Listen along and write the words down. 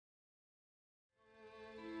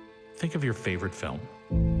think of your favorite film.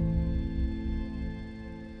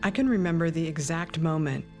 I can remember the exact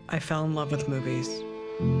moment I fell in love with movies.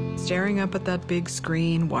 Staring up at that big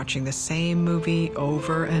screen, watching the same movie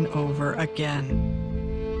over and over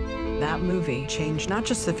again. That movie changed not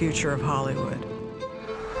just the future of Hollywood,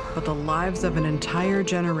 but the lives of an entire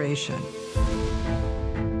generation.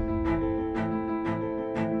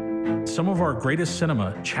 Some of our greatest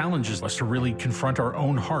cinema challenges us to really confront our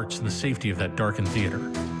own hearts in the safety of that darkened theater.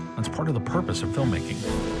 That's part of the purpose of filmmaking.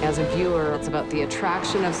 As a viewer, it's about the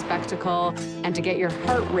attraction of spectacle and to get your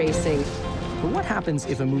heart racing. But what happens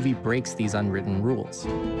if a movie breaks these unwritten rules?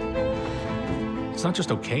 It's not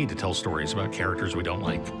just okay to tell stories about characters we don't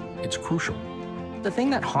like. It's crucial. The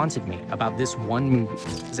thing that haunted me about this one movie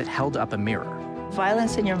is it held up a mirror.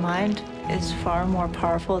 Violence in your mind is far more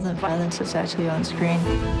powerful than violence that's actually on screen.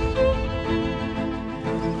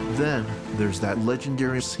 Then there's that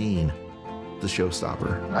legendary scene, the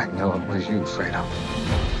showstopper. I know it was you, Fredo.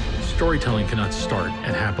 Storytelling cannot start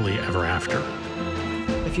at happily ever after.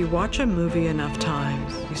 If you watch a movie enough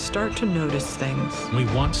times, you start to notice things. We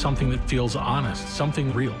want something that feels honest,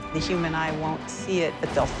 something real. The human eye won't see it,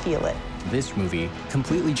 but they'll feel it. This movie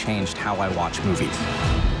completely changed how I watch movies.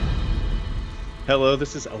 Hello,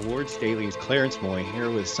 this is Awards Daily's Clarence Moye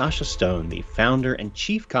here with Sasha Stone, the founder and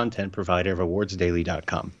chief content provider of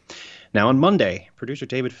AwardsDaily.com. Now, on Monday, producer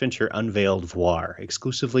David Fincher unveiled VOIR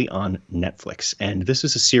exclusively on Netflix. And this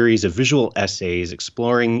is a series of visual essays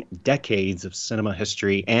exploring decades of cinema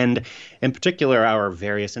history and, in particular, our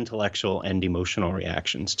various intellectual and emotional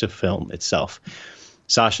reactions to film itself.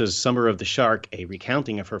 Sasha's Summer of the Shark, a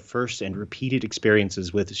recounting of her first and repeated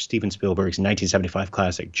experiences with Steven Spielberg's 1975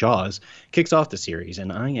 classic Jaws, kicks off the series,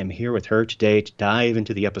 and I am here with her today to dive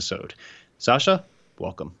into the episode. Sasha,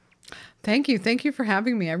 welcome. Thank you. Thank you for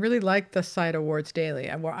having me. I really like the site Awards Daily.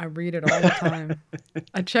 I read it all the time.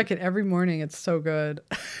 I check it every morning. It's so good.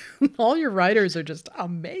 All your writers are just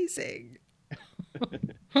amazing.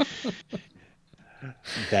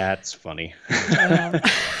 That's funny.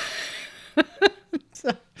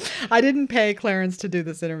 So, I didn't pay Clarence to do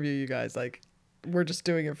this interview, you guys. Like, we're just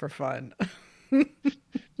doing it for fun.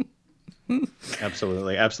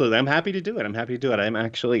 Absolutely. Absolutely. I'm happy to do it. I'm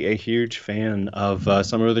actually a huge fan of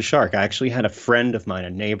Summer of the Shark. I actually had a friend of mine, a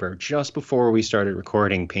neighbor, just before we started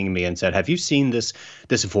recording, ping me and said, have you seen this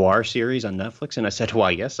VOIR series on Netflix? And I said,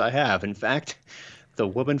 why, yes, I have. In fact, the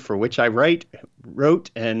woman for which I wrote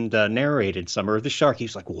and narrated Summer of the Shark, he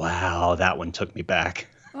was like, wow, that one took me back.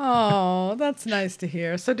 Oh, that's nice to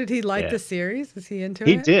hear. So did he like the series? Is he into it?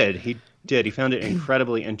 He did. He found it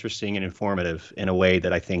incredibly interesting and informative in a way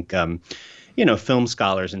that I think, film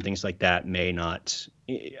scholars and things like that may not.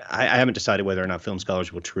 I haven't decided whether or not film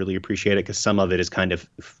scholars will truly appreciate it, because some of it is kind of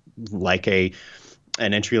like an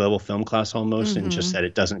entry-level film class almost, and just that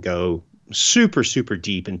it doesn't go super, super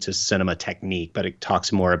deep into cinema technique, but it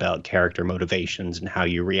talks more about character motivations and how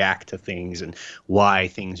you react to things and why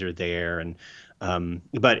things are there. And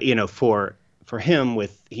but for him,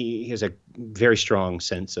 he has a very strong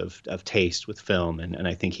sense of taste with film, and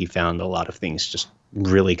I think he found a lot of things just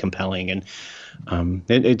really compelling, and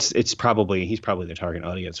he's probably the target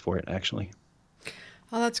audience for it, actually.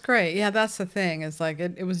 Oh, that's great. Yeah, that's the thing. Is like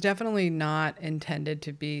it was definitely not intended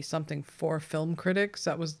to be something for film critics.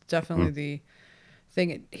 That was definitely the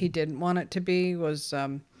thing he didn't want it to be, was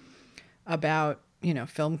about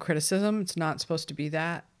film criticism. It's not supposed to be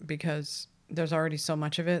that, because there's already so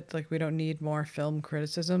much of it. Like, we don't need more film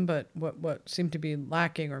criticism. But what seemed to be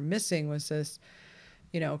lacking or missing was this,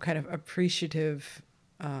 kind of appreciative,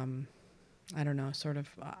 sort of,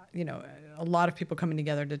 a lot of people coming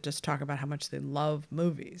together to just talk about how much they love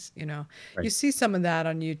movies. Right. You see some of that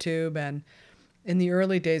on YouTube, and in the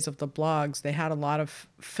early days of the blogs, they had a lot of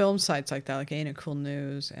film sites like that, like Ain't It Cool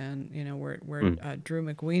News, and where Drew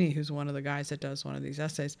McWeeny, who's one of the guys that does one of these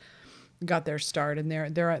essays, got their start, and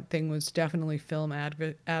their thing was definitely film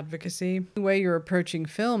advocacy. The way you're approaching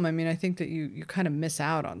film, I mean, I think that you kind of miss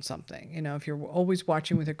out on something. If you're always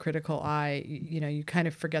watching with a critical eye, you kind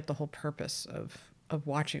of forget the whole purpose of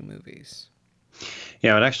watching movies.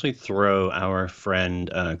 Yeah, I would actually throw our friend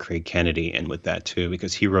Craig Kennedy in with that too,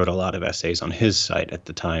 because he wrote a lot of essays on his site at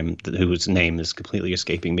the time, whose name is completely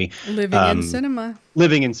escaping me. Living in Cinema.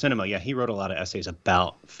 Living in Cinema. Yeah, he wrote a lot of essays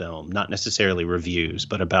about film, not necessarily reviews,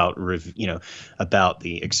 but about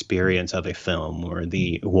the experience of a film, or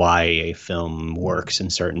the why a film works in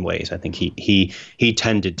certain ways. I think he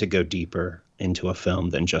tended to go deeper into a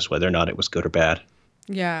film than just whether or not it was good or bad.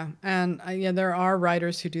 Yeah, and there are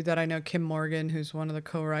writers who do that. I know Kim Morgan, who's one of the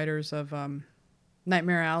co-writers of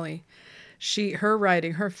Nightmare Alley.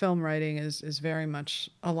 her film writing is very much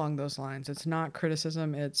along those lines. It's not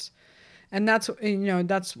criticism. And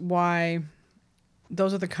that's why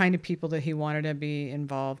those are the kind of people that he wanted to be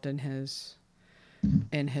involved in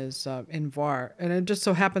VOIR. And it just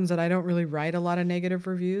so happens that I don't really write a lot of negative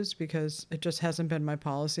reviews because it just hasn't been my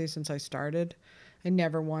policy since I started. I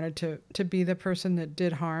never wanted to be the person that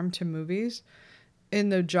did harm to movies. In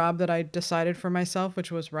the job that I decided for myself,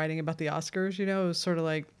 which was writing about the Oscars, it was sort of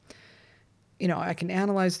like, I can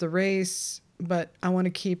analyze the race, but I want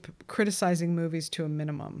to keep criticizing movies to a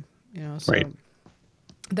minimum, so Right.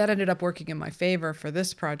 That ended up working in my favor for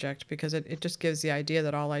this project because it just gives the idea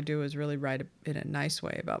that all I do is really write in a nice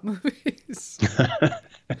way about movies.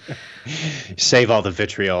 Save all the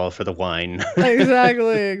vitriol for the wine.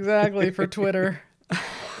 Exactly, for Twitter.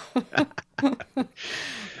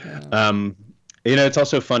 It's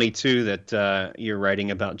also funny too that you're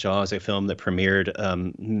writing about Jaws, a film that premiered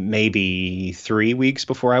maybe 3 weeks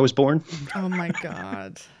before I was born. Oh my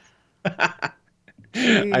God.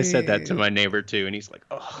 I said that to my neighbor too, and he's like,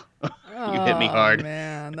 "Oh, you hit me hard." Oh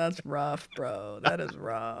man, that's rough, bro. That is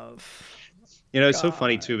rough. It's so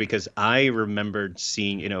funny too because I remembered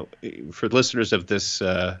seeing, for listeners of this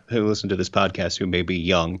who listen to this podcast who may be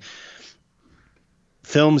young,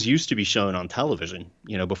 films used to be shown on television,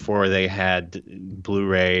 before they had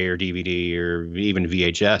Blu-ray or DVD or even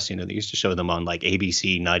VHS. They used to show them on like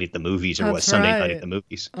ABC Night at the Movies or Sunday Night at the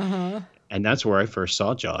Movies. Uh-huh. And that's where I first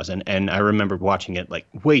saw Jaws. And I remember watching it like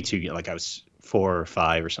way too young, like I was 4 or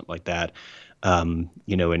 5 or something like that, in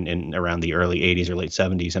around the early 80s or late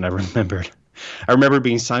 70s. And I remember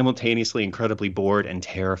being simultaneously incredibly bored and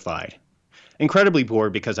terrified. Incredibly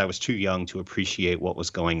bored because I was too young to appreciate what was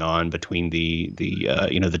going on between the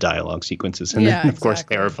dialogue sequences, and then of course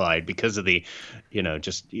terrified because of the,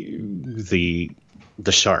 just the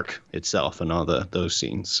shark itself and all those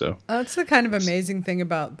scenes. So that's the kind of amazing thing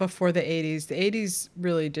about before the 80s. The 80s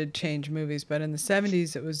really did change movies, but in the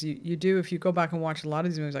 70s it was you do, if you go back and watch a lot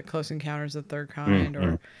of these movies like Close Encounters of the Third Kind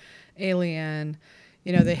or Alien,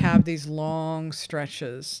 they have these long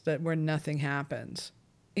stretches where nothing happens.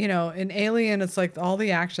 In Alien, it's like all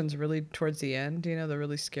the action's really towards the end, the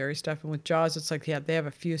really scary stuff. And with Jaws, it's like, they have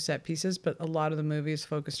a few set pieces, but a lot of the movie is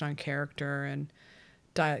focused on character and,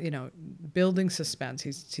 building suspense.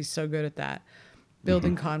 He's so good at that.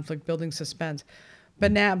 Building conflict, building suspense.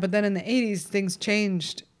 But then in the 80s, things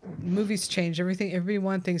changed. Movies changed.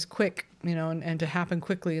 Everyone thinks quick, and to happen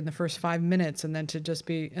quickly in the first 5 minutes, and then it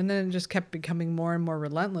just kept becoming more and more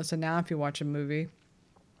relentless. And now if you watch a movie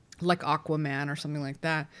like Aquaman or something like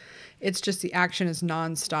that, it's just the action is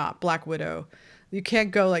nonstop. Black Widow, you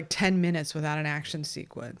can't go like 10 minutes without an action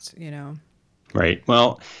sequence, Right.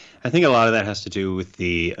 Well, I think a lot of that has to do with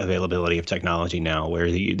the availability of technology now, where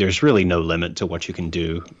there's really no limit to what you can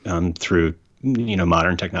do through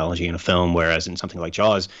modern technology in a film. Whereas in something like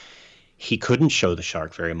Jaws, he couldn't show the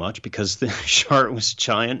shark very much because the shark was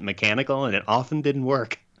giant, mechanical, and it often didn't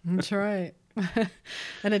work. That's right.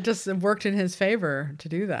 And it worked in his favor to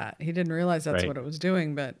do that. He didn't realize that's what it was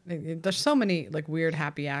doing. But there's so many like weird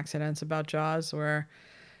happy accidents about Jaws where,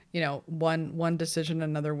 one decision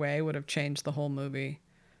another way would have changed the whole movie.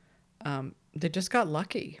 They just got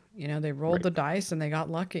lucky. They rolled the dice and they got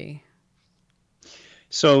lucky.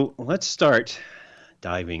 So let's start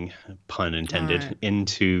diving, pun intended,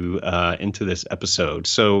 into this episode.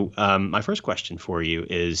 So my first question for you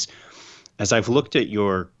is, as I've looked at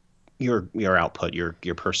your output,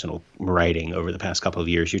 your personal writing over the past couple of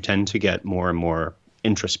years, you tend to get more and more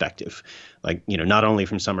introspective, like, not only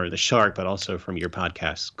from Summer of the Shark, but also from your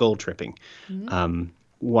podcast, Goal Tripping. Mm-hmm.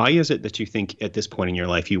 Why is it that you think at this point in your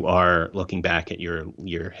life you are looking back at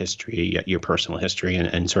your history, your personal history,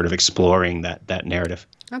 and sort of exploring that narrative?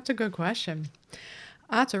 That's a good question.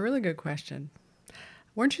 That's a really good question.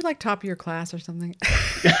 Weren't you like top of your class or something?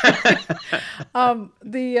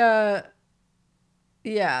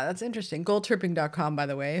 Yeah, that's interesting. Goaltripping.com, by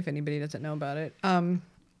the way, if anybody doesn't know about it.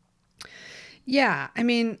 Yeah, I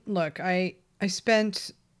mean, look, I've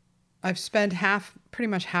spent pretty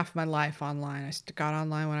much half my life online. I got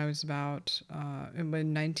online when I was about in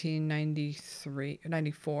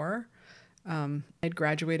 1994. I'd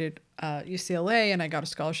graduated UCLA and I got a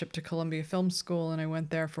scholarship to Columbia Film School, and I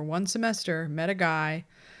went there for 1 semester, met a guy,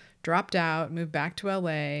 dropped out, moved back to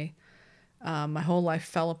LA. My whole life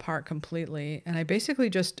fell apart completely, and I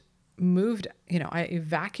basically just moved, I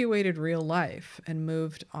evacuated real life and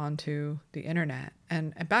moved onto the internet.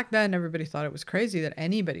 And back then, everybody thought it was crazy that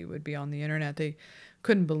anybody would be on the internet. They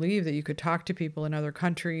couldn't believe that you could talk to people in other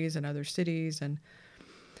countries and other cities.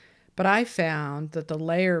 But I found that the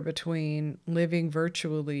layer between living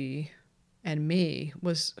virtually and me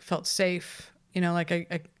felt safe.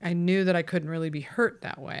 Like I knew that I couldn't really be hurt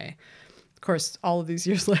that way. Of course, all of these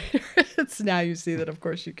years later, it's now you see that of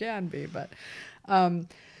course you can be. But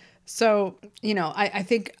so, I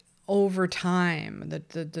think over time,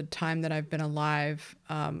 the time that I've been alive,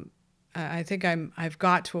 I think I've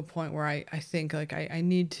got to a point where I think like I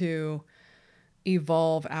need to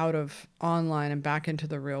evolve out of online and back into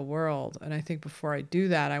the real world. And I think before I do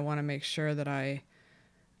that, I want to make sure that I,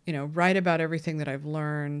 write about everything that I've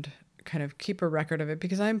learned, kind of keep a record of it,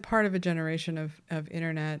 because I'm part of a generation of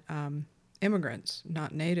internet immigrants,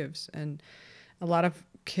 not natives. And a lot of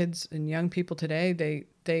kids and young people today,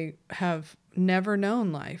 they have never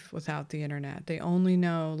known life without the internet. They only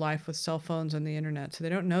know life with cell phones and the internet. So they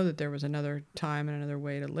don't know that there was another time and another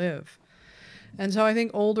way to live. And so I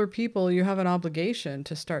think older people, you have an obligation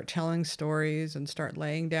to start telling stories and start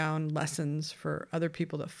laying down lessons for other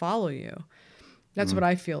people that follow you. That's what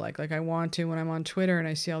I feel like. Like I want to, when I'm on Twitter and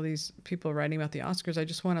I see all these people writing about the Oscars, I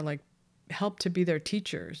just want to like help to be their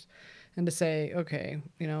teachers and to say, okay,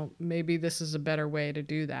 maybe this is a better way to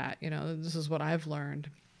do that. This is what I've learned.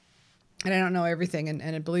 And I don't know everything.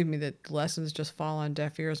 And believe me, that lessons just fall on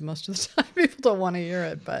deaf ears most of the time. People don't want to hear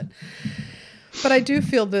it, but I do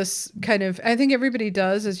feel this kind of, I think everybody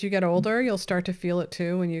does as you get older. You'll start to feel it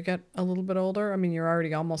too when you get a little bit older. I mean, you're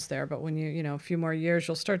already almost there, but when a few more years,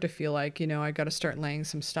 you'll start to feel like, I got to start laying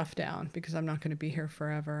some stuff down because I'm not going to be here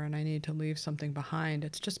forever and I need to leave something behind.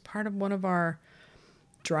 It's just part of one of our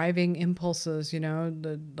driving impulses,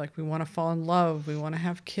 like we want to fall in love. We want to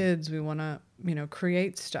have kids. We want to,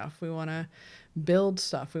 create stuff. We want to build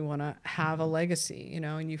stuff. We want to have a legacy,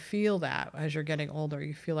 and you feel that as you're getting older.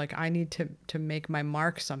 You feel like I need to make my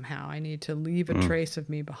mark somehow. I need to leave a trace of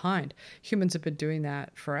me behind. Humans have been doing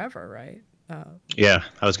that forever, right? Yeah,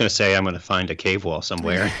 I was going to say I'm going to find a cave wall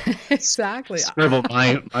somewhere. Exactly. Scribble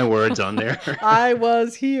my words on there. I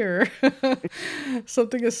was here.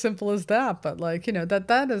 Something as simple as that, but like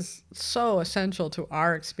that is so essential to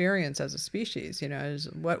our experience as a species.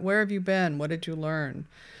 Where have you been? What did you learn?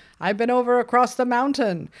 I've been over across the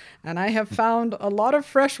mountain and I have found a lot of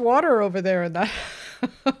fresh water over there in that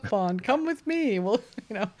pond. Come with me. Well,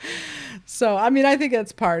 So, I mean, I think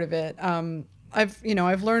that's part of it. I've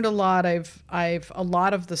learned a lot. I've a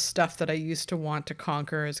lot of the stuff that I used to want to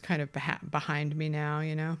conquer is kind of behind me now,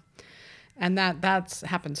 and that's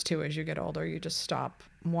happens too as you get older. You just stop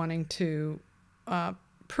wanting to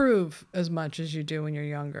prove as much as you do when you're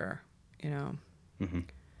younger, Mm-hmm.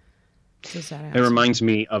 Does that It reminds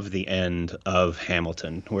me of the end of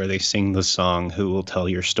Hamilton, where they sing the song "Who Will Tell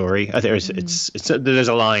Your Story." There's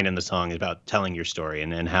a line in the song about telling your story,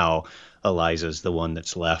 and how Eliza's the one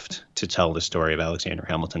that's left to tell the story of Alexander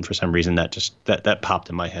Hamilton. For some reason, that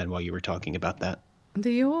popped in my head while you were talking about that.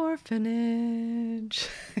 The orphanage.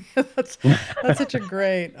 That's such a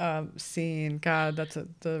great scene. God, that's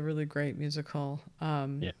a really great musical.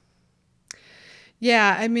 Yeah.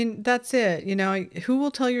 Yeah, I mean, that's it. Who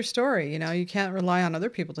will tell your story? You can't rely on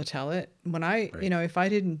other people to tell it. When if I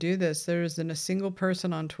didn't do this, there isn't a single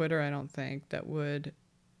person on Twitter, I don't think, that would,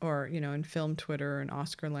 or, in film Twitter and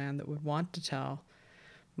Oscar land that would want to tell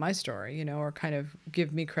my story, or kind of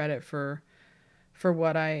give me credit for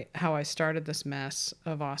how I started this mess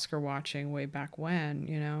of Oscar watching way back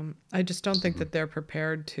when, I just don't think that they're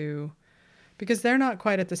prepared to, because they're not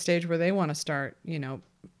quite at the stage where they want to start,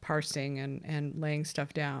 parsing and laying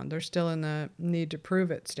stuff down. They're still in the need to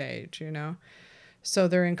prove it stage, so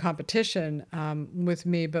they're in competition with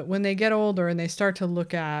me. But when they get older and they start to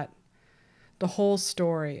look at the whole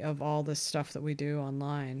story of all this stuff that we do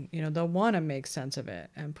online, they'll want to make sense of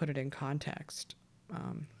it and put it in context.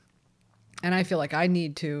 And I feel like I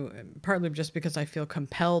need to, partly just because I feel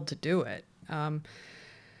compelled to do it,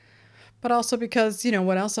 but also because,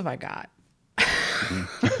 what else have I got?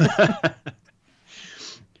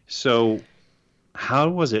 So how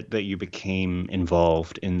was it that you became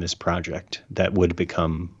involved in this project that would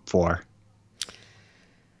become VOIR?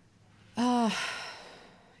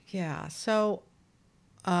 Yeah. So,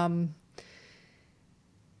 I've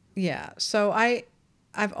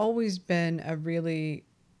always been a really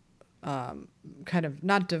kind of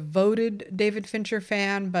not devoted David Fincher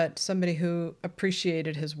fan, but somebody who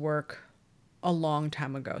appreciated his work a long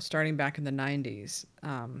time ago, starting back in the 90s.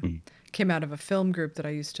 Came out of a film group that I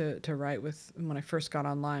used to write with when I first got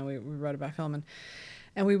online. We wrote about film,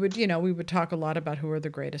 and we would talk a lot about who are the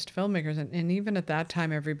greatest filmmakers. And even at that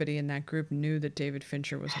time, everybody in that group knew that David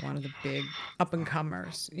Fincher was one of the big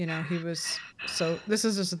up-and-comers. He was, so this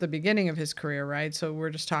is just at the beginning of his career, right? So we're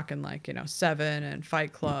just talking like, Seven and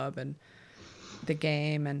Fight Club and The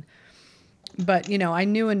Game. But, you know, I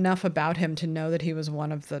knew enough about him to know that he was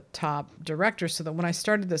one of the top directors, so that when I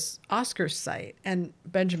started this Oscars site and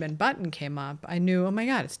Benjamin Button came up, I knew, oh my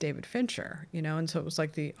God, it's David Fincher, you know? And so it was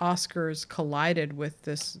like the Oscars collided with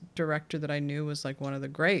this director that I knew was like one of the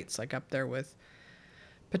greats, like up there with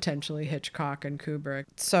potentially Hitchcock and Kubrick.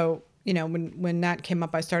 So, you know, when that came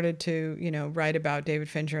up, I started to, you know, write about David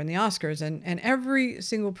Fincher and the Oscars, and every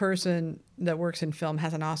single person that works in film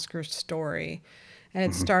has an Oscar story. And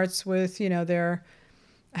it starts with, you know,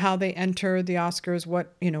 how they enter the Oscars,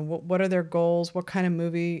 what are their goals, what kind of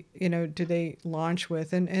movie, you know, do they launch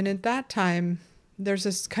with. And at that time, there's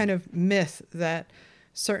this kind of myth that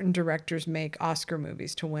certain directors make Oscar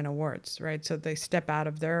movies to win awards, right? So they step out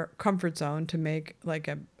of their comfort zone to make like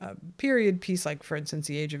a period piece, like for instance,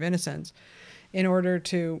 The Age of Innocence, in order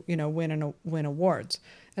to, you know, win awards.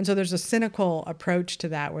 And so there's a cynical approach to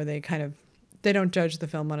that where they don't judge the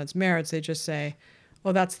film on its merits. They just say,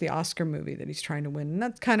 well, that's the Oscar movie that he's trying to win. And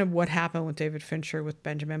that's kind of what happened with David Fincher with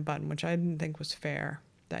Benjamin Button, which I didn't think was fair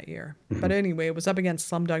that year. Mm-hmm. But anyway, it was up against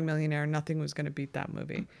Slumdog Millionaire. Nothing was going to beat that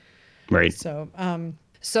movie. Right. So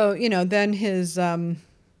you know, then his, I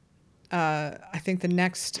think the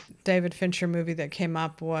next David Fincher movie that came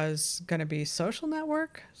up was going to be Social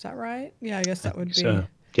Network. Is that right? Yeah, I guess that would be. So.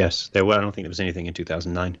 Yes. I don't think there was anything in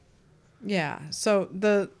 2009. Yeah. So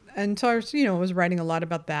I was, you know, was writing a lot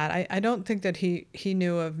about that. I don't think that he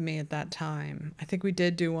knew of me at that time. I think we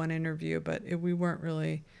did do one interview, but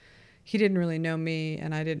he didn't really know me,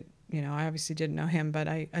 and I didn't, you know, I obviously didn't know him, but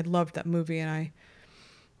I loved that movie, and I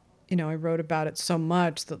wrote about it so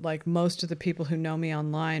much that like most of the people who know me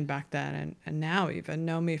online back then and now even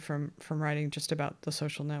know me from writing just about The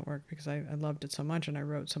Social Network, because I loved it so much and I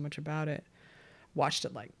wrote so much about it. Watched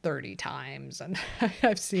it like 30 times, and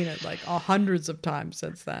I've seen it like hundreds of times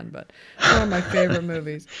since then, but it's one of my favorite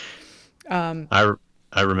movies. I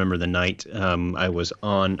remember the night I was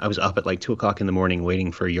up at like 2:00 in the morning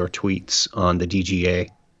waiting for your tweets on the DGA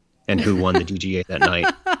and who won the DGA that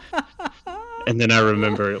night. And then I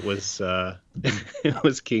remember it was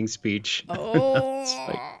King's Speech. Oh,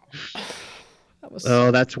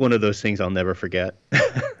 that's one of those things I'll never forget.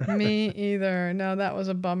 Me either. No, that was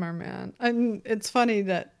a bummer, man. And it's funny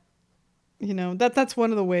that, you know, that's one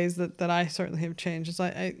of the ways that I certainly have changed. Is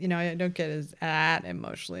I don't get as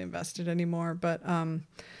emotionally invested anymore. But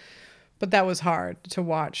that was hard to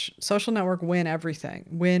watch Social Network win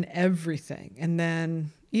everything, and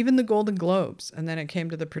then even the Golden Globes, and then it came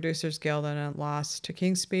to the Producers Guild, and it lost to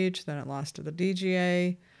King's Speech, then it lost to the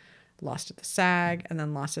DGA. Lost at the SAG, and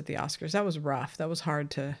then lost at the Oscars. That was rough. That was hard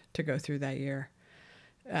to go through that year.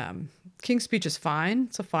 King's Speech is fine.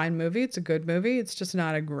 It's a fine movie. It's a good movie. It's just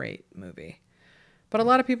not a great movie. But a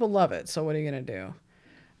lot of people love it, so what are you going to do?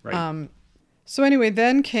 Right. So anyway,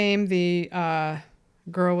 then came the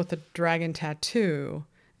Girl with the Dragon Tattoo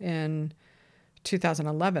in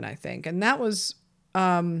 2011, I think. And that was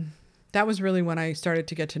really when I started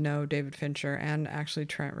to get to know David Fincher and actually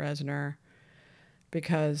Trent Reznor,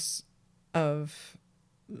 because of,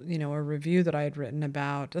 you know, a review that I had written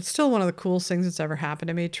about. That's still one of the coolest things that's ever happened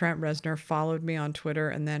to me. Trent Reznor followed me on Twitter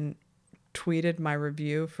and then tweeted my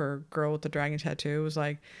review for Girl with the Dragon Tattoo. It was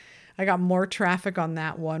like, I got more traffic on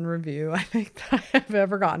that one review, I think, that I have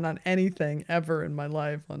ever gotten on anything ever in my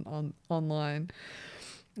life on online.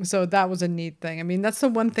 So that was a neat thing. I mean, that's the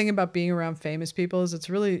one thing about being around famous people is it's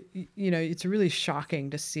really, you know, it's really shocking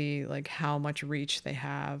to see like how much reach they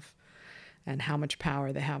have and how much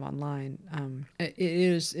power they have online. It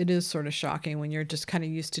is sort of shocking when you're just kind of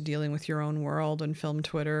used to dealing with your own world and film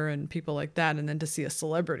Twitter and people like that, and then to see a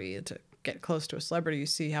celebrity, to get close to a celebrity, you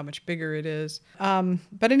see how much bigger it is.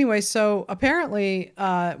 But anyway, so apparently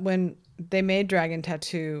when they made Dragon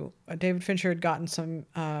Tattoo, David Fincher had gotten some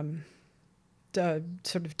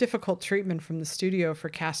sort of difficult treatment from the studio for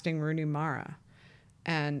casting Rooney Mara,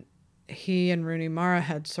 and he and Rooney Mara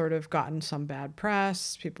had sort of gotten some bad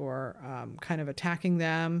press. People were kind of attacking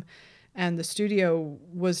them, and the studio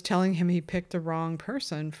was telling him he picked the wrong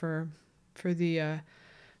person for the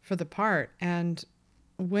part. And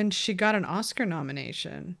when she got an Oscar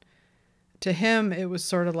nomination, to him it was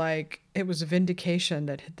sort of like it was a vindication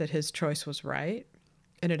that his choice was right,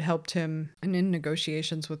 and it helped him in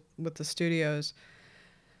negotiations with the studios,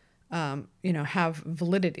 you know, have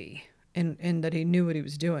validity. In that he knew what he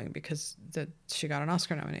was doing because that she got an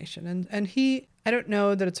Oscar nomination. And he, I don't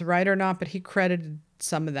know that it's right or not, but he credited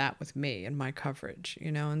some of that with me and my coverage,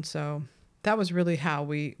 you know? And so that was really how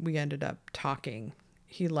we ended up talking.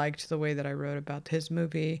 He liked the way that I wrote about his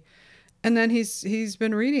movie. And then he's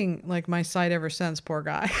been reading like my site ever since, poor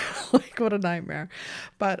guy. Like what a nightmare.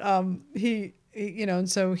 But he, you know,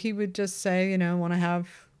 and so he would just say, you know, want to have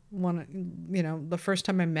the first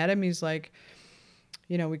time I met him, he's like,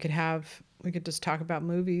 we could just talk about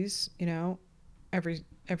movies,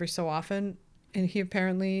 every so often. And he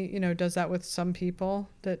apparently, does that with some people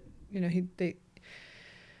that,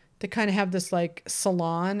 they kind of have this like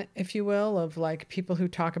salon, if you will, of like people who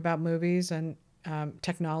talk about movies and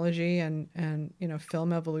technology and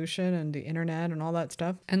film evolution and the internet and all that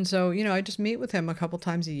stuff. And so, I just meet with him a couple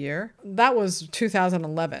times a year. That was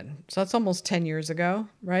 2011. So that's almost 10 years ago,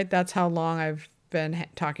 right? That's how long I've been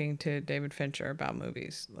talking to David Fincher about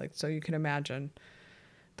movies. Like, so you can imagine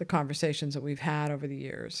the conversations that we've had over the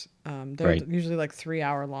years. They're usually like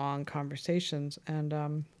 3-hour long conversations.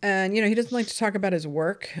 And he doesn't like to talk about his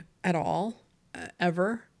work at all,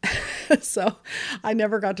 ever. So I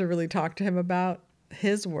never got to really talk to him about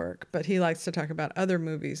his work, but he likes to talk about other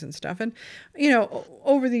movies and stuff. And,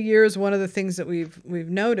 over the years, one of the things that we've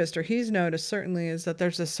noticed, or he's noticed certainly, is that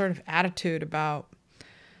there's this sort of attitude about,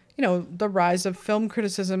 the rise of film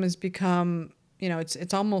criticism has become,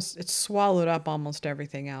 it's swallowed up almost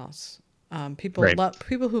everything else. People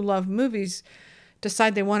who love movies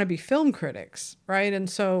decide they want to be film critics, right? And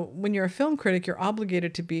so when you're a film critic, you're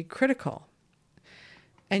obligated to be critical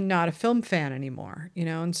and not a film fan anymore,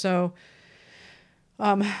 and so,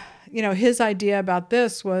 his idea about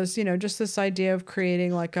this was, just this idea of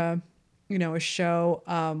creating like a show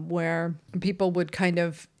where people would kind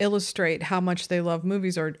of illustrate how much they love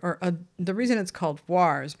movies, or the reason it's called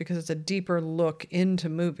VOIR is because it's a deeper look into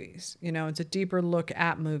movies. It's a deeper look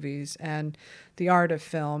at movies and the art of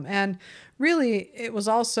film. And really, it was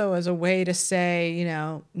also as a way to say,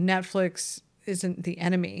 Netflix isn't the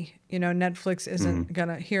enemy. Netflix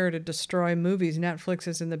isn't here to destroy movies. Netflix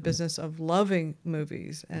is in the business of loving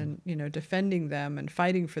movies and, defending them and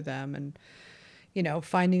fighting for them and,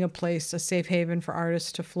 finding a place, a safe haven for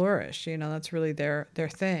artists to flourish. That's really their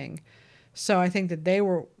thing. So I think that they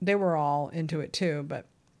were all into it too. But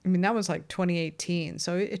I mean, that was like 2018.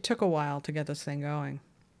 So it took a while to get this thing going.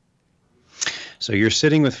 So you're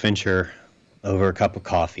sitting with Fincher over a cup of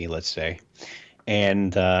coffee, let's say,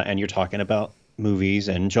 and you're talking about movies,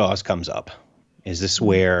 and Jaws comes up. Is this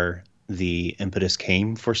where the impetus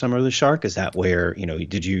came for Summer of the Shark? Is that where,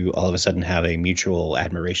 did you all of a sudden have a mutual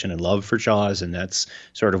admiration and love for Jaws, and that's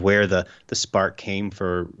sort of where the spark came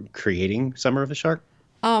for creating Summer of the Shark?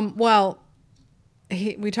 Well,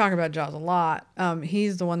 we talk about Jaws a lot.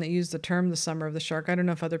 He's the one that used the term the Summer of the Shark. I don't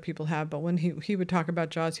know if other people have, but when he would talk about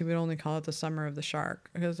Jaws, he would only call it the Summer of the Shark,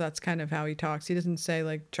 because that's kind of how he talks. He doesn't say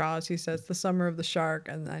like Jaws, he says the Summer of the Shark,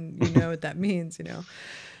 and then what that means,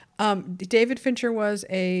 David Fincher was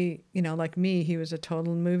like me, he was a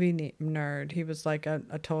total movie nerd. He was like a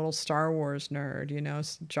total Star Wars nerd,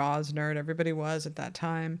 Jaws nerd. Everybody was at that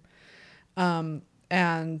time.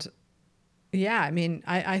 And yeah, I mean,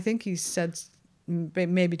 I think he said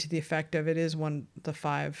maybe to the effect of it is one of the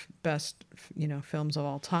 5 best, films of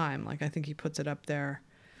all time. Like, I think he puts it up there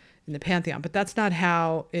in the pantheon, but that's not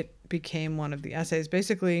how it became one of the essays.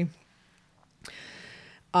 Basically,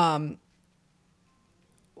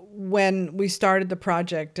 when we started the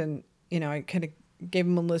project, and I kind of gave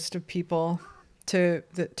him a list of people to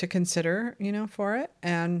consider, for it,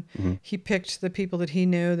 and he picked the people that he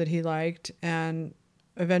knew that he liked, and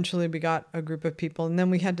eventually we got a group of people, and then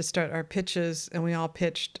we had to start our pitches, and we all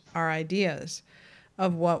pitched our ideas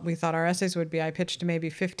of what we thought our essays would be. I pitched maybe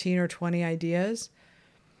 15 or 20 ideas,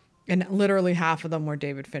 and literally half of them were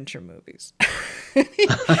David Fincher movies.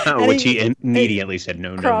 Which he immediately said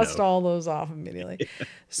no. Crossed all those off immediately.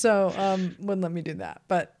 So wouldn't let me do that.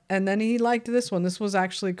 And then he liked this one. This was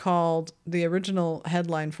actually called, the original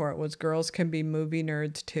headline for it was Girls Can Be Movie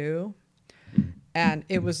Nerds Too. And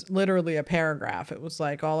it was literally a paragraph. It was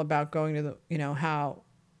like all about going to the, how,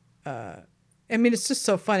 I mean, it's just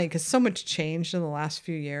so funny because so much changed in the last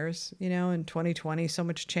few years, in 2020, so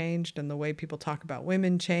much changed, and the way people talk about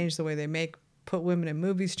women changed, the way they put women in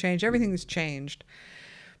movies changed, everything's changed.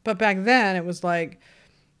 But back then it was like,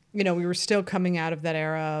 we were still coming out of that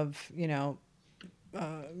era of,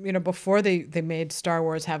 before they made Star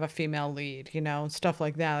Wars have a female lead, stuff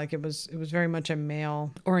like that. Like it was very much a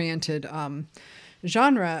male oriented,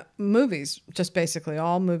 genre movies, just basically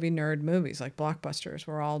all movie nerd movies, like blockbusters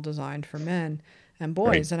were all designed for men and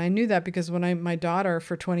boys. Right. And I knew that because when my daughter,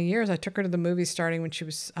 for 20 years, I took her to the movies starting when she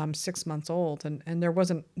was 6 months old. And there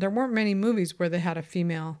weren't many movies where they had a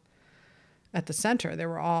female at the center. They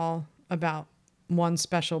were all about one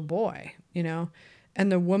special boy,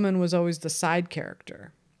 and the woman was always the side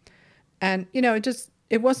character. And,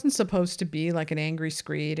 it wasn't supposed to be like an angry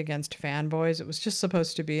screed against fanboys. It was just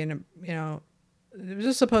supposed to be it was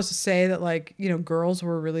just supposed to say that, like, girls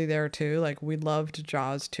were really there too. Like, we loved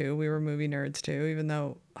Jaws too. We were movie nerds too, even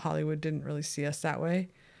though Hollywood didn't really see us that way.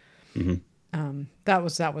 Mm-hmm.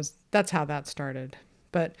 That's how that started.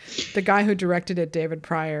 But the guy who directed it, David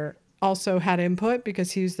Pryor, also had input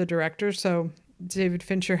because he's the director. So David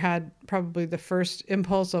Fincher had probably the first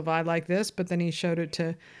impulse of, I like this, but then he showed it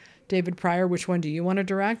to David Pryor, which one do you want to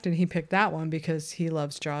direct? And he picked that one because he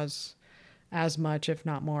loves Jaws as much, if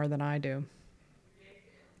not more, than I do.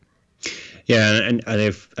 Yeah, and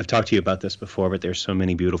I've talked to you about this before, but there's so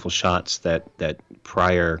many beautiful shots that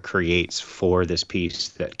Pryor creates for this piece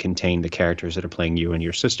that contain the characters that are playing you and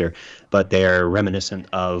your sister, but they're reminiscent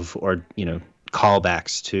of, or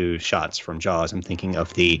callbacks to shots from Jaws. I'm thinking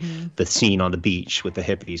of the scene on the beach with the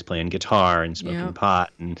hippies playing guitar and smoking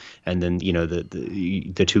pot, and then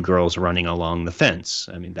the two girls running along the fence.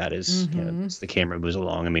 I mean, that is as the camera moves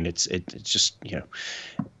along. I mean, it's just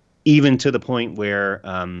even to the point where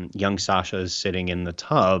young Sasha is sitting in the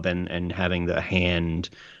tub and having the hand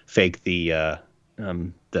fake the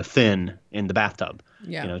fin in the bathtub.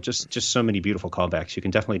 Yeah. Just so many beautiful callbacks. You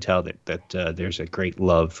can definitely tell that there's a great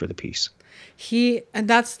love for the piece. And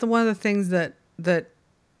that's one of the things that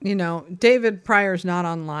David Pryor's not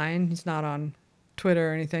online. He's not on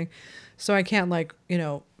Twitter or anything. So I can't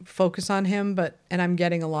focus on him, and I'm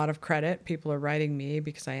getting a lot of credit. People are writing me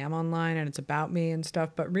because I am online and it's about me and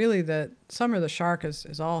stuff. But really the Summer of the Shark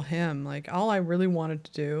is all him. Like, all I really wanted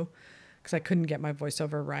to do, because I couldn't get my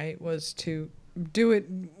voiceover right, was to do it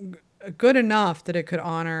good enough that it could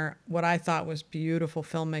honor what I thought was beautiful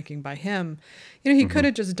filmmaking by him. He could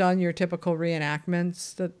have just done your typical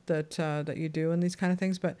reenactments that you do in these kind of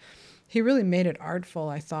things, but he really made it artful,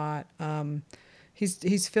 I thought.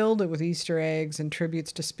 He's filled it with Easter eggs and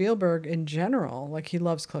tributes to Spielberg in general. Like, he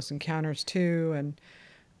loves Close Encounters too, and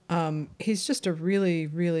he's just a really,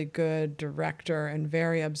 really good director and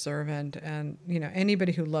very observant. And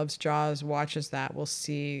anybody who loves Jaws watches that will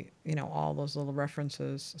see all those little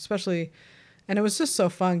references, especially. And it was just so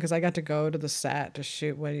fun because I got to go to the set to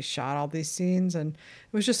shoot when he shot all these scenes, and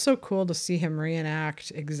it was just so cool to see him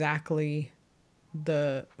reenact exactly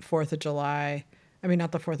the 4th of July. I mean,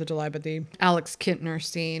 not the 4th of July, but the Alex Kintner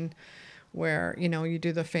scene where, you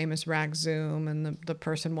do the famous rag zoom and the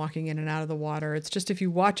person walking in and out of the water. It's just, if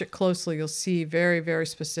you watch it closely, you'll see very, very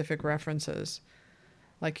specific references.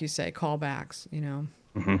 Like you say, callbacks,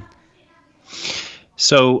 Mm-hmm.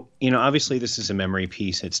 So, obviously this is a memory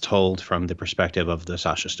piece. It's told from the perspective of the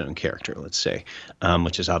Sasha Stone character, let's say,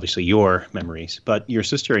 which is obviously your memories. But your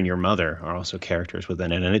sister and your mother are also characters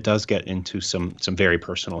within it. And it does get into some very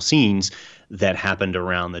personal scenes that happened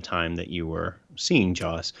around the time that you were seeing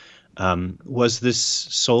Jaws. Was this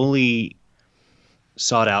solely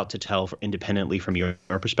sought out to tell independently from your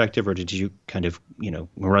perspective, or did you kind of,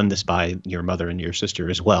 run this by your mother and your sister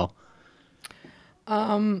as well?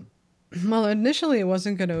 Well, initially it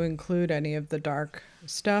wasn't going to include any of the dark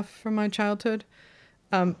stuff from my childhood.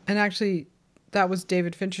 And actually, that was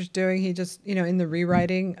David Fincher's doing. He just, in the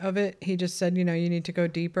rewriting of it, he just said, you need to go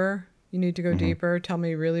deeper. You need to go deeper. Tell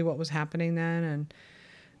me really what was happening then.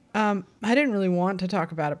 And I didn't really want to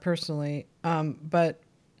talk about it personally. But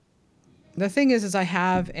the thing is I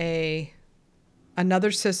have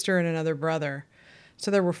another sister and another brother.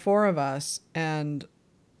 So there were 4 of us, and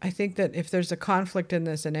I think that if there's a conflict in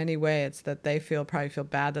this in any way, it's that they probably feel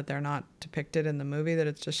bad that they're not depicted in the movie, that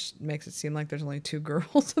it just makes it seem like there's only 2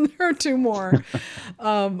 girls and there are 2 more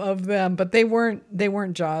of them. But they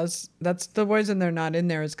weren't Jaws. That's the reason they're not in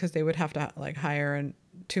there, is because they would have to hire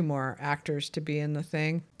 2 more actors to be in the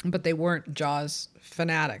thing. But they weren't Jaws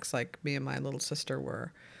fanatics like me and my little sister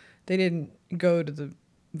were. They didn't go to the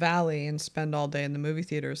valley and spend all day in the movie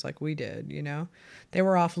theaters like we did, They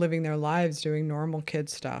were off living their lives doing normal kid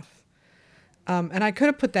stuff. And I could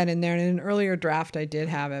have put that in there. And in an earlier draft, I did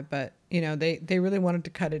have it, but, they really wanted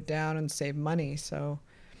to cut it down and save money. So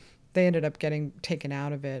they ended up getting taken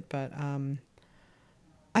out of it. But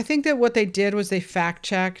I think that what they did was they fact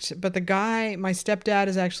checked, but my stepdad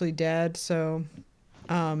is actually dead. So,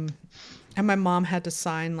 and my mom had to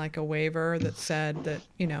sign a waiver that said that,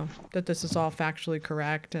 that this is all factually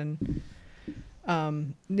correct. And,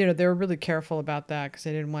 they were really careful about that because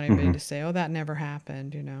they didn't want anybody to say, oh, that never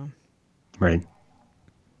happened, Right.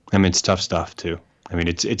 I mean, it's tough stuff too. I mean,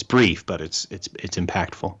 it's brief, but it's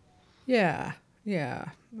impactful. Yeah. Yeah.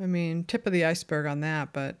 I mean, tip of the iceberg on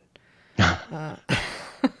that, but,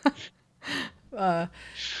 I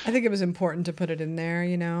think it was important to put it in there,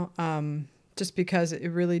 just because it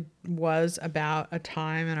really was about a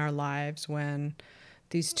time in our lives when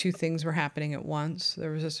these 2 things were happening at once.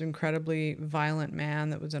 There was this incredibly violent man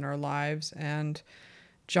that was in our lives, and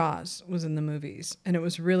Jaws was in the movies. And it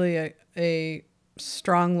was really a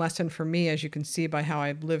strong lesson for me, as you can see by how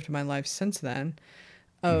I've lived my life since then,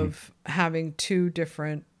 of having two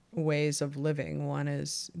different ways of living. One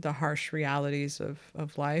is the harsh realities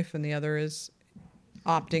of life, and the other is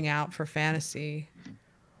opting out for fantasy,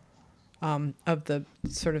 of the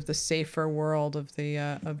sort of the safer world of the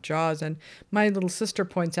of Jaws. And my little sister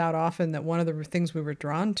points out often that one of the things we were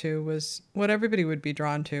drawn to was what everybody would be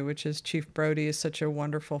drawn to, which is Chief Brody is such a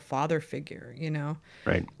wonderful father figure, you know?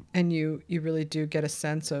 Right. And you really do get a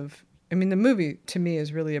sense of, I mean, the movie to me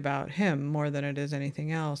is really about him more than it is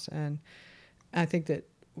anything else. And I think that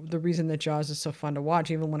the reason that Jaws is so fun to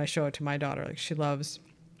watch, even when I show it to my daughter, like she loves,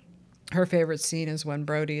 her favorite scene is when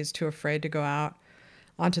Brody is too afraid to go out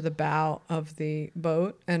onto the bow of the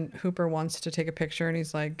boat, and Hooper wants to take a picture, and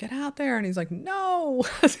he's like, get out there. And he's like, no,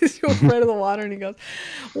 he's too afraid of the water. And he goes,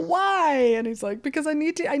 why? And he's like, because I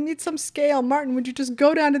need some scale. Martin, would you just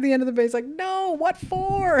go down to the end of the bay? He's like, no, what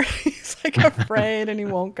for? He's like afraid, and he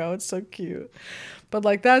won't go. It's so cute. But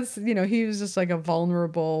like, that's, you know, he was just like a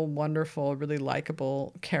vulnerable, wonderful, really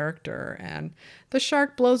likable character. And the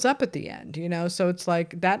shark blows up at the end, you know? So it's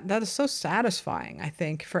like that is so satisfying, I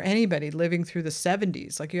think, for anybody living through the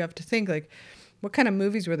 70s. Like, you have to think, like, what kind of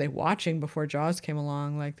movies were they watching before Jaws came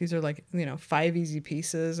along? Like, these are like, you know, Five Easy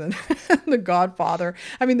Pieces and The Godfather.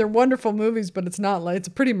 I mean, they're wonderful movies, but it's not like, it's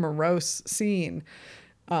a pretty morose scene.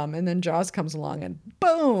 And then Jaws comes along and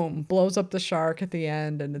boom, blows up the shark at the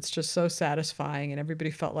end. And it's just so satisfying. And everybody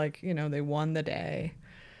felt like, you know, they won the day.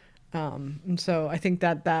 And so I think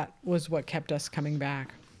that was what kept us coming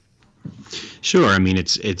back. Sure. I mean,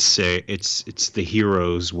 it's the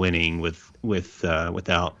heroes winning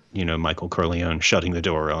without, you know, Michael Corleone shutting the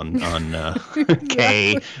door on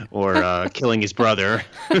Kay or killing his brother.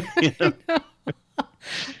 You know?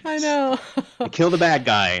 I know. They kill the bad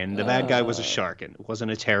guy, and the bad guy was a shark, and it wasn't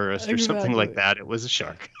a terrorist or something like that. It was a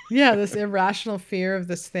shark. Yeah, this irrational fear of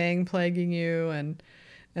this thing plaguing you, and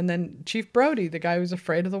then Chief Brody, the guy who's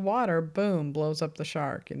afraid of the water, boom, blows up the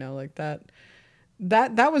shark. You know, like that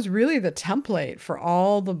was really the template for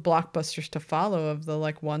all the blockbusters to follow, of the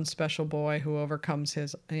like one special boy who overcomes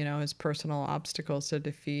his, you know, his personal obstacles to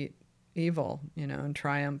defeat evil, you know, and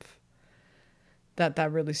triumph.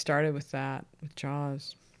 That really started with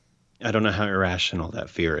Jaws. I don't know how irrational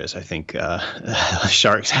that fear is. I think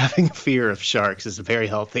sharks, having a fear of sharks is very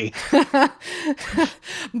healthy.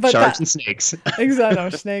 But sharks and snakes. Exactly. No,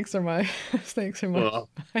 snakes are my. Well.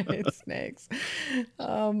 I hate snakes.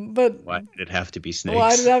 But why did it have to be snakes?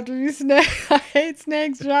 Why did it have to be snakes? I hate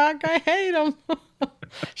snakes, Jacques. I hate them.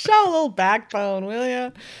 Show a little backbone, will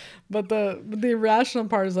you? But the irrational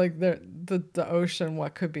part is like the ocean.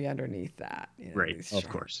 What could be underneath that? You know, right. Of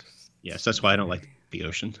course. Yes, that's why I don't like the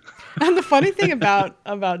ocean. And the funny thing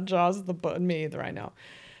about Jaws the book, me either, I know,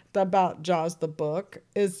 about Jaws the book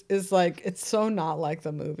is like, it's so not like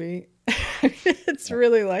the movie. It's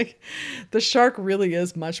really like, the shark really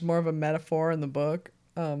is much more of a metaphor in the book.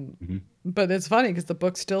 But it's funny because the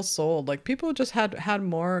book still sold. Like, people just had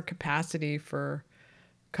more capacity for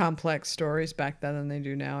complex stories back then than they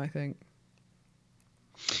do now, I think.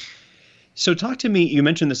 So talk to me, you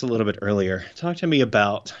mentioned this a little bit earlier. Talk to me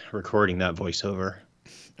about recording that voiceover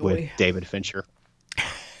with David Fincher.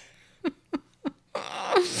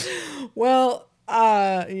 Well,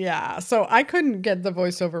 yeah. So I couldn't get the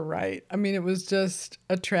voiceover right. I mean, it was just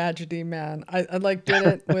a tragedy, man. I like did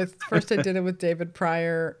it with, first I did it with David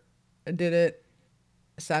Pryor. I did it,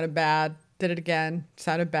 sounded bad. Did it again,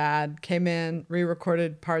 sounded bad. Came in,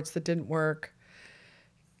 re-recorded parts that didn't work.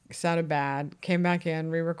 Sounded bad. Came back in,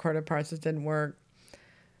 re-recorded parts that didn't work.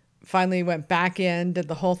 Finally went back in, did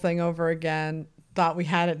the whole thing over again. Thought we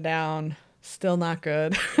had it down. Still not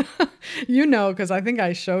good. You know, because I think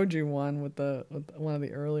I showed you one with one of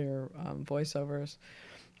the earlier voiceovers.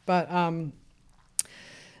 But and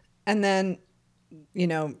then, you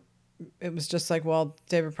know, it was just like, well,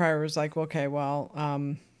 David Pryor was like, well, okay, well,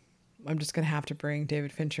 I'm just going to have to bring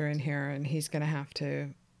David Fincher in here, and he's going to have to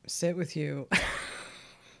sit with you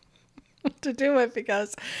to do it,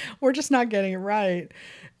 because we're just not getting it right.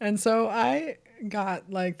 And so I got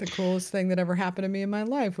like the coolest thing that ever happened to me in my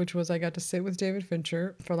life, which was I got to sit with David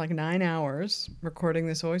Fincher for like 9 hours recording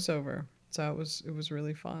this voiceover. So it was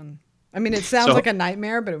really fun. I mean, it sounds like a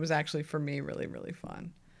nightmare, but it was actually, for me, really, really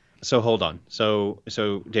fun. So hold on. So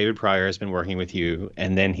David Pryor has been working with you,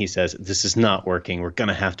 and then he says, this is not working. We're going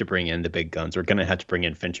to have to bring in the big guns. We're going to have to bring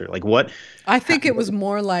in Fincher. Like, what? I think it was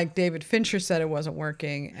more like David Fincher said it wasn't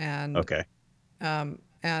working. And okay.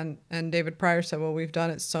 And David Pryor said, well, we've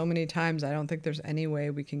done it so many times, I don't think there's any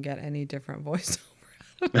way we can get any different voiceover.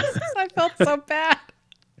 I felt so bad.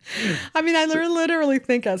 I mean, I literally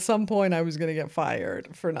think at some point I was going to get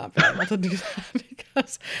fired for not being able to do that.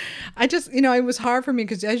 because I just, it was hard for me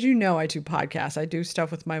because, as you know, I do podcasts. I do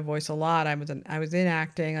stuff with my voice a lot. I was in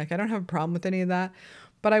acting. Like, I don't have a problem with any of that,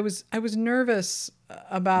 but I was nervous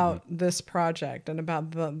about this project and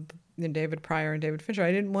about David Pryor and David Fincher.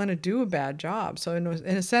 I didn't want to do a bad job. So in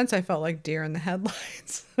a sense, I felt like deer in the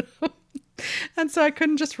headlights. And so I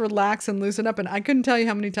couldn't just relax and loosen up. And I couldn't tell you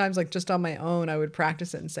how many times, like, just on my own, I would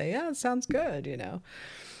practice it and say, yeah, it sounds good,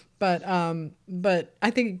 But I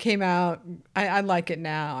think it came out. I like it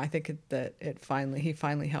now. I think he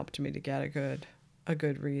finally helped me to get a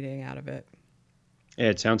good reading out of it. Yeah,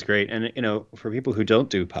 it sounds great. And, for people who don't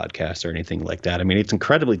do podcasts or anything like that, I mean, it's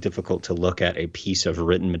incredibly difficult to look at a piece of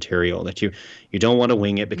written material that you don't want to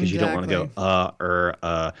wing it because you don't want to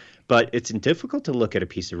go, but it's difficult to look at a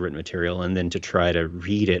piece of written material and then to try to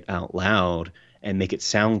read it out loud and make it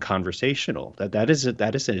sound conversational. That is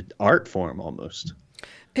an art form almost.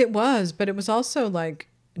 It was, but it was also like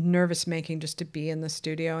nervous making just to be in the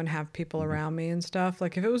studio and have people around me and stuff.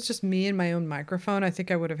 Like, if it was just me and my own microphone, I think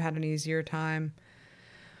I would have had an easier time.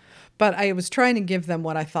 But I was trying to give them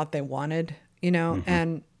what I thought they wanted,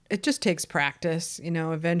 and it just takes practice.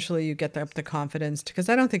 Eventually you get up the confidence, because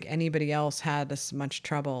I don't think anybody else had as much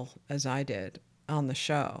trouble as I did on the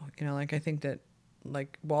show. Like, I think that,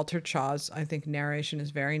 like, Walter Chaw's, I think, narration is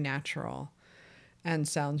very natural and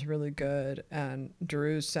sounds really good, and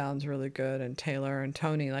Drew's sounds really good, and Taylor and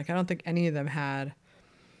Tony. Like, I don't think any of them had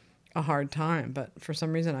a hard time, but for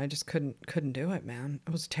some reason I just couldn't do it, man.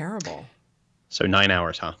 It was terrible. So 9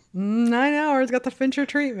 hours, huh? 9 hours, got the Fincher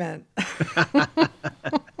treatment.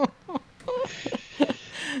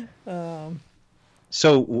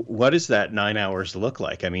 So what does that 9 hours look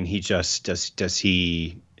like? I mean, he just does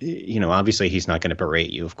he, obviously he's not going to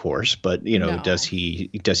berate you, of course, but No. does he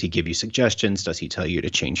give you suggestions? Does he tell you to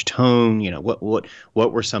change tone?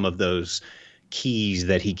 What were some of those keys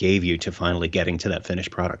that he gave you to finally getting to that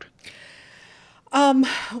finished product?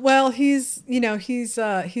 Well, he's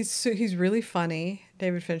really funny.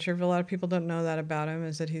 David Fincher, a lot of people don't know that about him,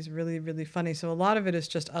 is that he's really, really funny. So a lot of it is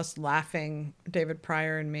just us laughing, David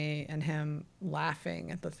Pryor and me, and him laughing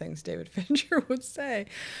at the things David Fincher would say.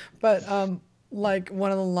 But, like,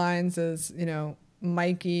 one of the lines is,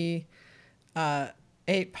 Mikey,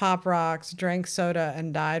 ate Pop Rocks, drank soda,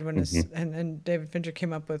 and died when and David Fincher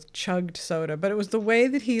came up with chugged soda. But it was the way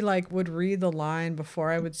that he, like, would read the line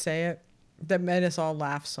before I would say it that made us all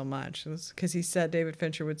laugh so much. It was because he said, David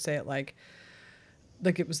Fincher would say it like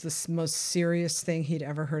it was the most serious thing he'd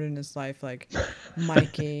ever heard in his life. Like,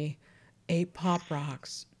 Mikey ate Pop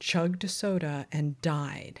Rocks, chugged a soda, and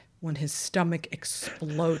died when his stomach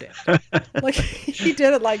exploded. Like, he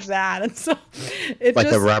did it like that. And so it like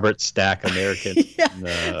just, the Robert Stack American. Yeah.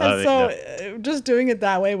 And so just doing it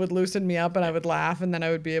that way would loosen me up, and I would laugh, and then I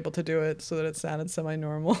would be able to do it so that it sounded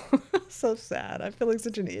semi-normal. So sad. I feel like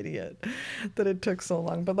such an idiot that it took so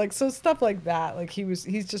long. But, like, so stuff like that, like,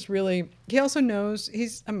 he's just really, he also knows,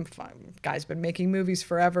 guy's been making movies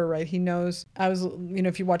forever, right? He knows.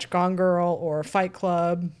 If you watch Gone Girl or Fight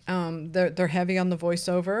Club, they're heavy on the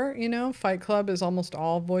voiceover. Fight Club is almost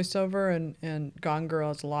all voiceover, and Gone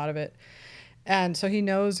Girl is a lot of it. And so he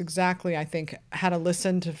knows exactly, I think, how to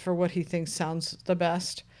listen for what he thinks sounds the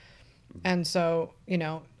best. And so,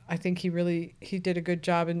 I think he did a good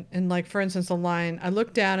job. And like, for instance, the line, I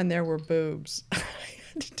looked down and there were boobs. I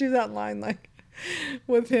had to do that line, like,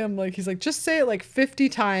 with him. Like, he's like, just say it like 50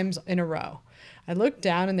 times in a row. I looked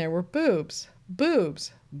down and there were boobs.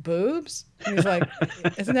 Boobs. Boobs? And he's like,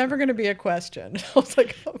 it's never going to be a question. I was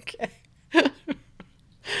like, okay.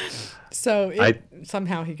 So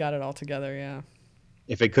somehow he got it all together, yeah.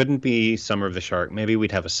 If it couldn't be Summer of the Shark, maybe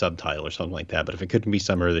we'd have a subtitle or something like that. But if it couldn't be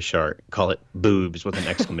Summer of the Shark, call it Boobs with an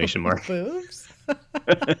exclamation mark. Boobs?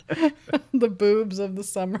 The boobs of the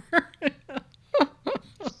summer.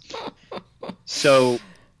 So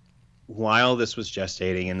while this was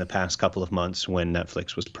gestating in the past couple of months, when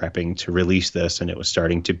Netflix was prepping to release this and it was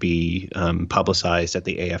starting to be publicized at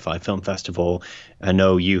the AFI Film Festival, I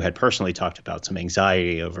know you had personally talked about some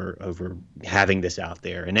anxiety over having this out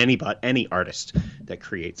there. And any artist that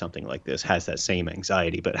creates something like this has that same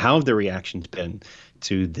anxiety. But how have the reactions been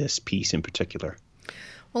to this piece in particular?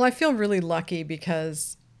 Well, I feel really lucky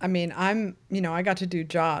because, I mean, I got to do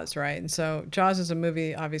Jaws, right? And so Jaws is a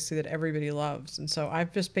movie, obviously, that everybody loves. And so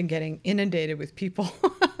I've just been getting inundated with people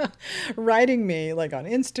writing me, like, on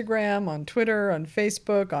Instagram, on Twitter, on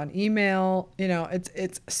Facebook, on email.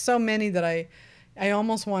 It's so many that I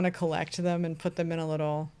almost want to collect them and put them in a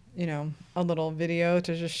little video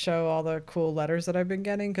to just show all the cool letters that I've been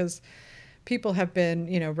getting. Because people have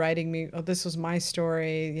been, writing me, oh, this was my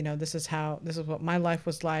story, this is what my life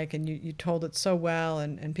was like, and you told it so well,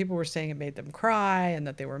 and people were saying it made them cry, and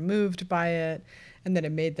that they were moved by it, and that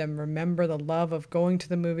it made them remember the love of going to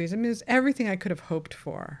the movies. I mean, it's everything I could have hoped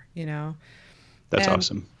for, That's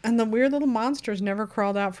awesome. And the weird little monsters never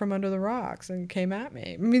crawled out from under the rocks and came at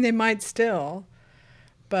me. I mean, they might still,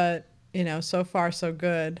 but, so far so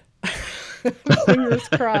good. Fingers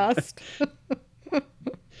crossed.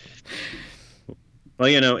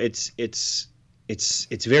 Well, it's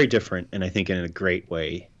very different, and I think in a great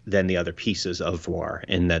way, than the other pieces of VOIR,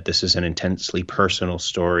 in that this is an intensely personal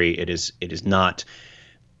story. It is not,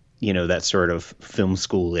 that sort of film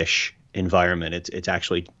school-ish environment. It's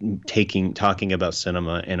actually talking about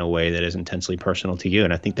cinema in a way that is intensely personal to you,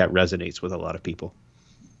 and I think that resonates with a lot of people.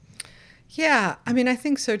 Yeah, I mean, I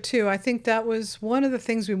think so too. I think that was one of the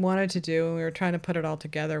things we wanted to do when we were trying to put it all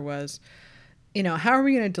together was, how are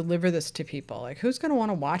we going to deliver this to people? Like, who's going to want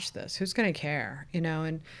to watch this? Who's going to care?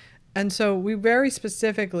 And so we very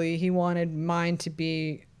specifically, he wanted mine to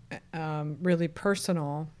be really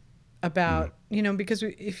personal about, because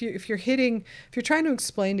if you're trying to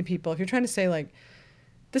explain to people, if you're trying to say like,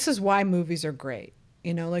 this is why movies are great,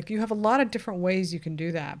 like you have a lot of different ways you can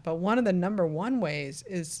do that. But one of the number one ways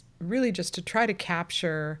is really just to try to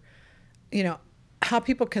capture, how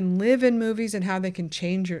people can live in movies and how they can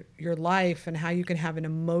change your life and how you can have an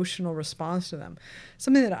emotional response to them.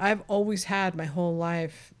 Something that I've always had my whole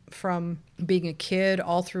life from being a kid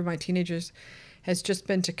all through my teenagers has just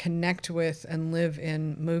been to connect with and live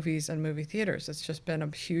in movies and movie theaters. It's just been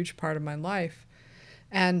a huge part of my life.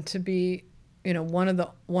 And to be, one of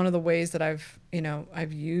the ways that I've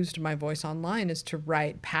used my voice online is to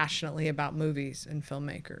write passionately about movies and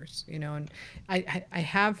filmmakers, and I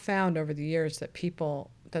have found over the years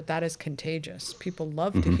that that is contagious. People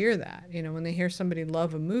love to hear that, when they hear somebody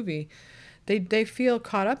love a movie, they feel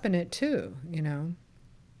caught up in it too,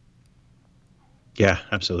 Yeah,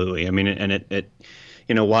 absolutely. I mean, and it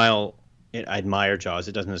while I admire Jaws,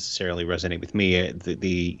 it doesn't necessarily resonate with me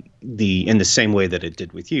the in the same way that it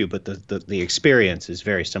did with you, but the experience is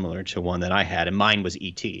very similar to one that I had, and mine was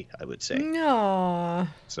E.T., I would say. Aww.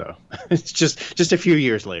 So it's just a few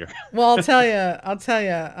years later. Well, I'll tell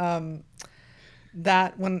you,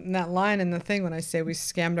 that line in the thing when I say we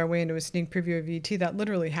scammed our way into a sneak preview of E.T., that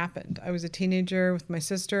literally happened. I was a teenager with my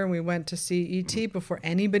sister, and we went to see E.T. before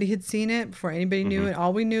anybody had seen it, before anybody knew it.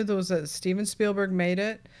 All we knew was that Steven Spielberg made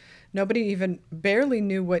it. Nobody even barely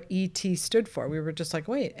knew what E.T. stood for. We were just like,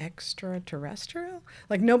 wait, extraterrestrial?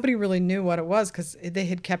 Like, nobody really knew what it was because they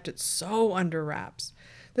had kept it so under wraps.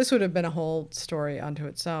 This would have been a whole story unto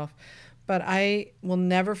itself. But I will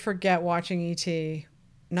never forget watching E.T.,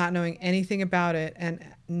 not knowing anything about it, and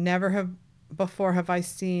never have I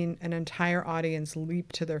seen an entire audience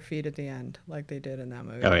leap to their feet at the end like they did in that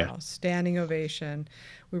movie. Oh, yeah. Standing ovation.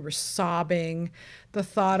 We were sobbing. The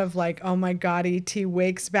thought of like, oh my God, E.T.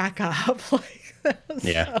 wakes back up. Like,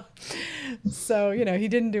 yeah. So, he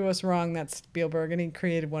didn't do us wrong. That's Spielberg, and he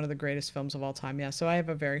created one of the greatest films of all time. Yeah. So I have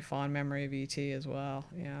a very fond memory of E.T. as well.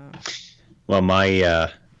 Yeah. Well,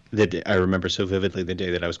 I remember so vividly the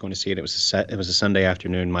day that I was going to see it. It was a Sunday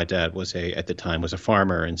afternoon. My dad at the time was a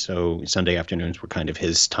farmer, and so Sunday afternoons were kind of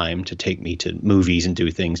his time to take me to movies and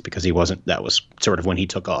do things because that was sort of when he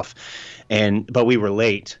took off. But we were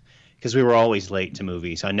late because we were always late to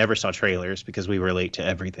movies. I never saw trailers because we were late to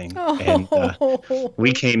everything. And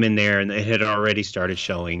we came in there and it had already started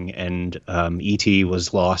showing, and E.T.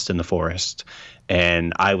 was lost in the forest,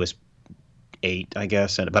 and I was 8, I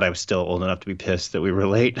guess, but I was still old enough to be pissed that we were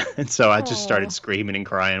late. And so I just started screaming and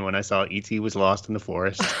crying when I saw E.T. was lost in the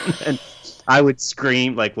forest. And I would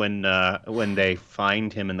scream like when they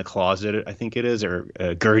find him in the closet, I think it is, or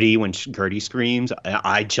Gertie, when Gertie screams,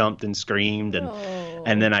 I jumped and screamed,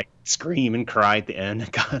 and then I scream and cry at the end. I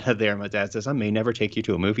got out of there. My dad says, I may never take you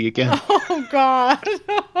to a movie again. Oh, God.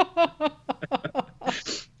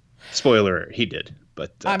 Spoiler, he did.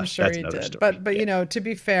 But I'm sure he did. Story. But yeah. To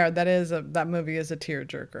be fair, that movie is a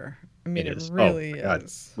tearjerker. I mean, it really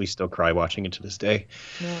is. We still cry watching it to this day.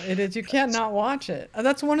 No, it is. You can't not watch it.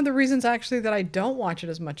 That's one of the reasons actually that I don't watch it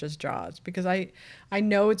as much as Jaws, because I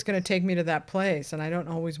know it's going to take me to that place, and I don't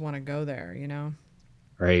always want to go there.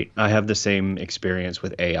 Right. I have the same experience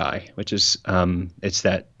with AI, which is it's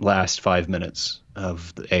that last 5 minutes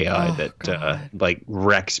of the AI that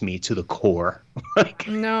wrecks me to the core.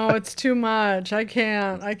 No, it's too much. I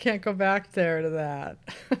can't go back there to that.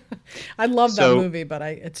 I love that movie, but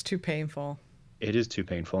it's too painful. It is too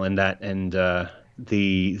painful, and the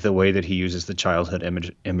way that he uses the childhood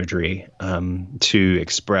imagery to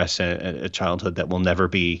express a childhood that will never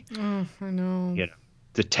be. Oh, I know.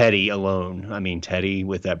 the Teddy alone. I mean, Teddy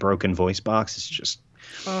with that broken voice box is just.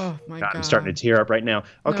 Oh my God. I'm starting to tear up right now.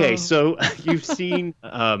 Okay, No. so you've seen,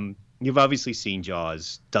 you've obviously seen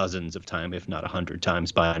Jaws dozens of times, if not 100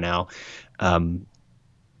 times by now.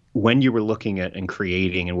 When you were looking at and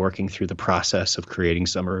creating and working through the process of creating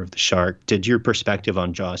Summer of the Shark, did your perspective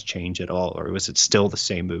on Jaws change at all, or was it still the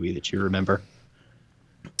same movie that you remember?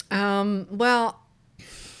 Well,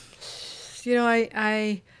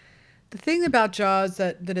 the thing about Jaws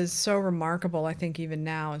that is so remarkable, I think, even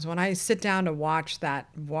now, is when I sit down to watch that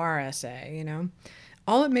VOIR essay,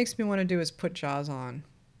 all it makes me want to do is put Jaws on,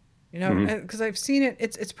 because I've seen it.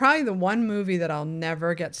 It's probably the one movie that I'll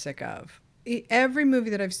never get sick of. Every movie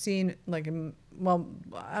that I've seen, I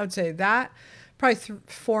would say that probably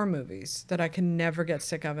 4 movies that I can never get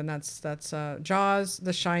sick of, and that's Jaws,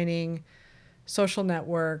 The Shining, Social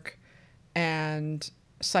Network, and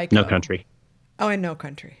Psycho. No Country. Oh, and No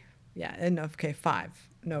Country. Yeah, and 5.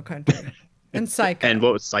 No Country. And Psycho. And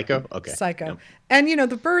what was Psycho? Okay. Psycho. Yep. And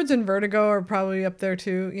The Birds and Vertigo are probably up there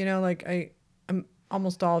too. I'm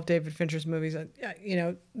almost all of David Fincher's movies.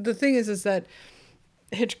 The thing is that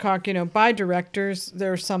Hitchcock, by directors,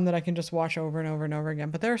 there are some that I can just watch over and over and over again.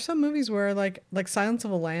 But there are some movies where like Silence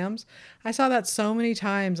of the Lambs, I saw that so many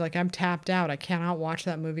times, like I'm tapped out. I cannot watch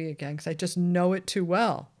that movie again because I just know it too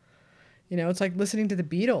well. It's like listening to the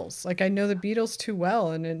Beatles. Like I know the Beatles too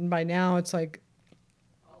well. And by now it's like,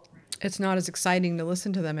 it's not as exciting to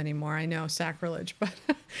listen to them anymore. I know, sacrilege, but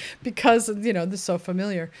because, this is so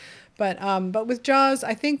familiar. But with Jaws,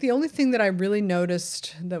 I think the only thing that I really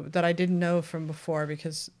noticed that I didn't know from before,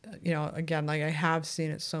 because, again, like I have seen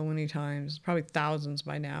it so many times, probably thousands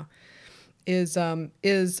by now, is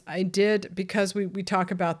I did, because we talk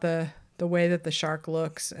about the way that the shark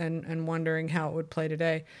looks and wondering how it would play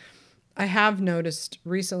today. I have noticed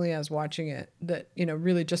recently as watching it that,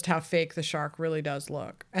 really just how fake the shark really does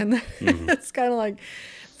look. And it's kind of like,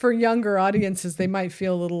 for younger audiences, they might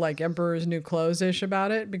feel a little like Emperor's New Clothes-ish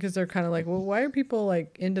about it, because they're kind of like, well, why are people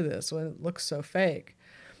like into this when it looks so fake?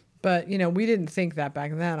 But, we didn't think that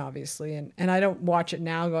back then, obviously. And I don't watch it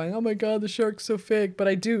now going, oh my God, the shark's so fake. But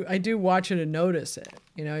I do watch it and notice it.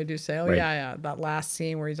 I do say, oh right. yeah, that last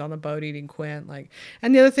scene where he's on the boat eating Quint.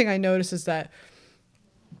 And the other thing I notice is that,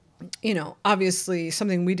 obviously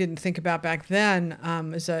something we didn't think about back then,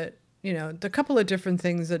 is that, the couple of different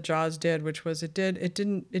things that Jaws did, which was it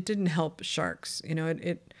didn't help sharks.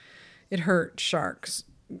 It hurt sharks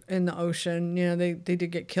in the ocean. They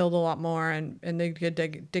did get killed a lot more, and they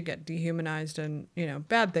did get dehumanized, and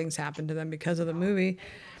bad things happened to them because of the movie.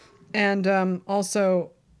 And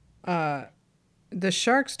also the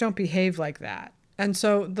sharks don't behave like that. And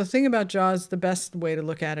so the thing about Jaws, the best way to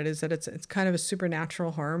look at it is that it's kind of a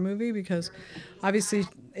supernatural horror movie, because obviously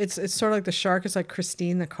it's sort of like the shark is like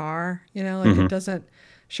Christine the car, it doesn't,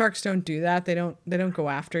 sharks don't do that. They don't go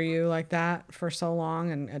after you like that for so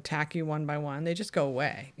long and attack you one by one. They just go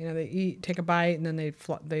away. They eat, take a bite, and then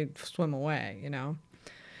they swim away,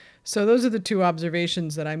 So those are the 2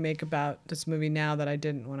 observations that I make about this movie now that I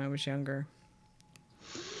didn't when I was younger.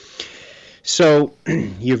 So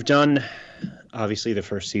you've done obviously the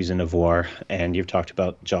first season of VOIR, and you've talked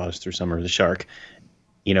about Jaws through Summer of the Shark.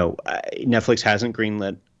 Netflix hasn't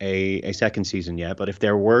greenlit a second season yet, but if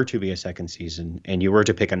there were to be a second season and you were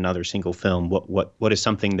to pick another single film, what is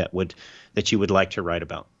something that you would like to write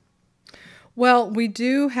about? Well, we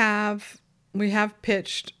have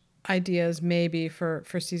pitched ideas maybe for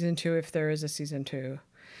season 2 if there is a season 2.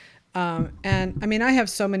 And I mean, I have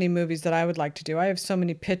so many movies that I would like to do. I have so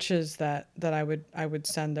many pitches that I would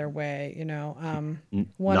send their way,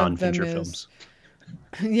 one of them is films.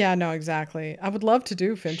 Yeah, no, exactly. I would love to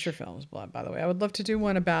do Fincher films, by the way. I would love to do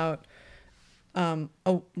one about a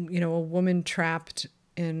woman trapped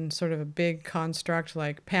in sort of a big construct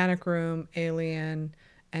like Panic Room, Alien,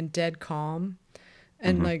 and Dead Calm,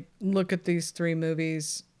 and like look at these 3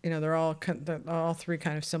 movies. They're all 3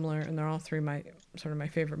 kind of similar, and they're all 3 my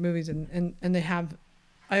favorite movies, and they have.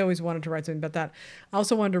 I always wanted to write something about that. I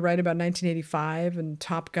also wanted to write about 1985 and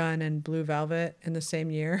Top Gun and Blue Velvet in the same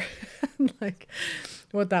year, like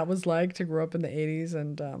what that was like to grow up in the 80s,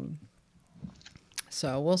 and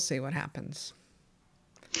so we'll see what happens.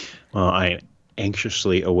 Well, I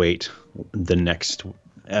anxiously await the next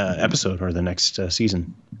episode or the next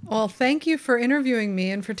season. Well, thank you for interviewing me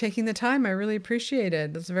and for taking the time. I really appreciate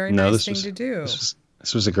it. It's a very nice thing to do.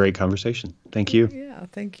 This was a great conversation. Thank you. Yeah,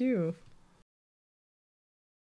 thank you.